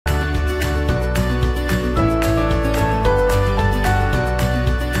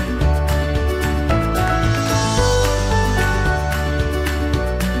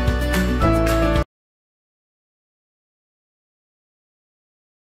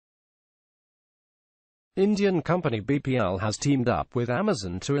Indian company BPL has teamed up with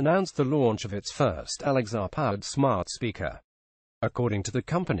Amazon to announce the launch of its first Alexa-powered smart speaker. According to the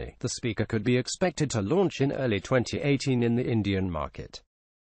company, the speaker could be expected to launch in early 2018 in the Indian market.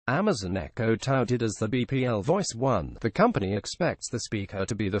 Amazon Echo touted as the BPL Voice 1. The company expects the speaker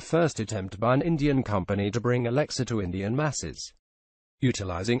to be the first attempt by an Indian company to bring Alexa to Indian masses.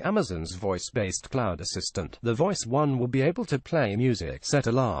 Utilizing Amazon's voice-based cloud assistant, the Voice 1 will be able to play music, set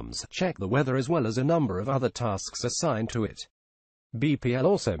alarms, check the weather as well as a number of other tasks assigned to it. BPL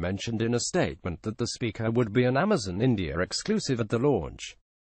also mentioned in a statement that the speaker would be an Amazon India exclusive at the launch.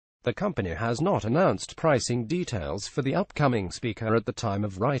 The company has not announced pricing details for the upcoming speaker at the time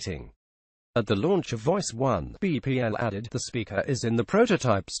of writing. At the launch of Voice 1, BPL added, the speaker is in the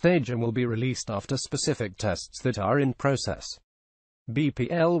prototype stage and will be released after specific tests that are in process.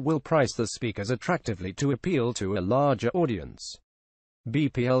 BPL will price the speakers attractively to appeal to a larger audience.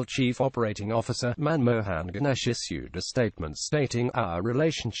 BPL Chief Operating Officer Manmohan Ganesh issued a statement stating, "Our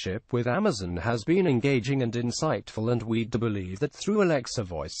relationship with Amazon has been engaging and insightful, and we believe that through Alexa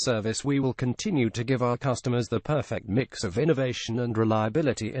voice service we will continue to give our customers the perfect mix of innovation and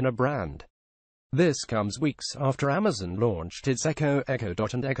reliability in a brand." This comes weeks after Amazon launched its Echo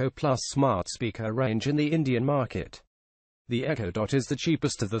Dot and Echo Plus smart speaker range in the Indian market. The Echo Dot is the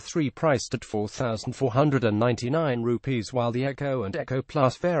cheapest of the three, priced at 4,499 rupees, while the Echo and Echo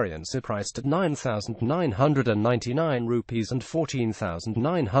Plus variants are priced at 9,999 rupees and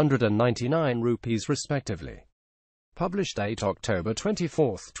 14,999 rupees respectively. Published date October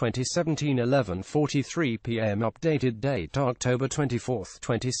 24, 2017, 11:43 p.m. Updated date October 24,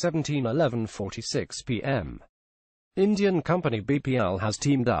 2017, 11:46 p.m. Indian company BPL has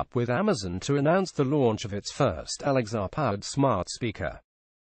teamed up with Amazon to announce the launch of its first Alexa-powered smart speaker.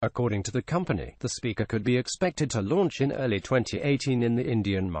 According to the company, the speaker could be expected to launch in early 2018 in the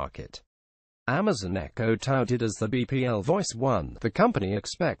Indian market. Amazon Echo touted as the BPL Voice 1. The company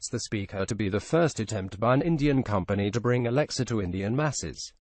expects the speaker to be the first attempt by an Indian company to bring Alexa to Indian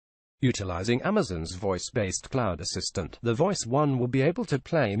masses. Utilizing Amazon's voice-based cloud assistant, the Voice 1 will be able to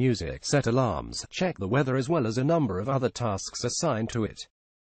play music, set alarms, check the weather as well as a number of other tasks assigned to it.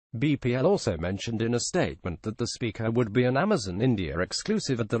 BPL also mentioned in a statement that the speaker would be an Amazon India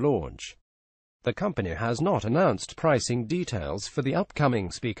exclusive at the launch. The company has not announced pricing details for the upcoming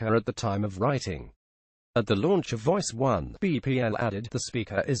speaker at the time of writing. At the launch of Voice 1, BPL added, the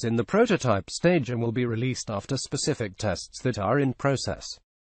speaker is in the prototype stage and will be released after specific tests that are in process.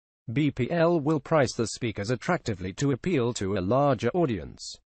 BPL will price the speakers attractively to appeal to a larger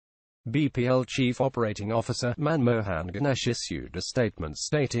audience. BPL Chief Operating Officer Manmohan Ganesh issued a statement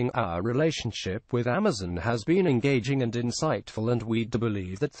stating, "Our relationship with Amazon has been engaging and insightful, and we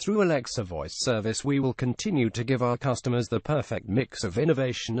believe that through Alexa voice service we will continue to give our customers the perfect mix of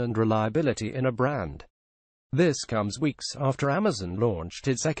innovation and reliability in a brand." This comes weeks after Amazon launched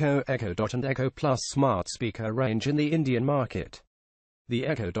its Echo Dot and Echo Plus smart speaker range in the Indian market. The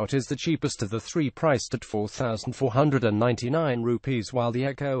Echo Dot is the cheapest of the three, priced at 4,499 rupees, while the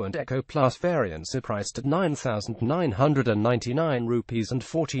Echo and Echo Plus variants are priced at 9,999 rupees and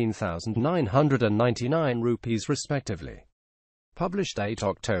 14,999 rupees respectively. Published date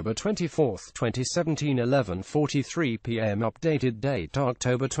October 24, 2017, 11:43 p.m. Updated date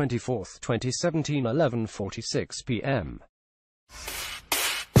October 24, 2017, 11:46 p.m.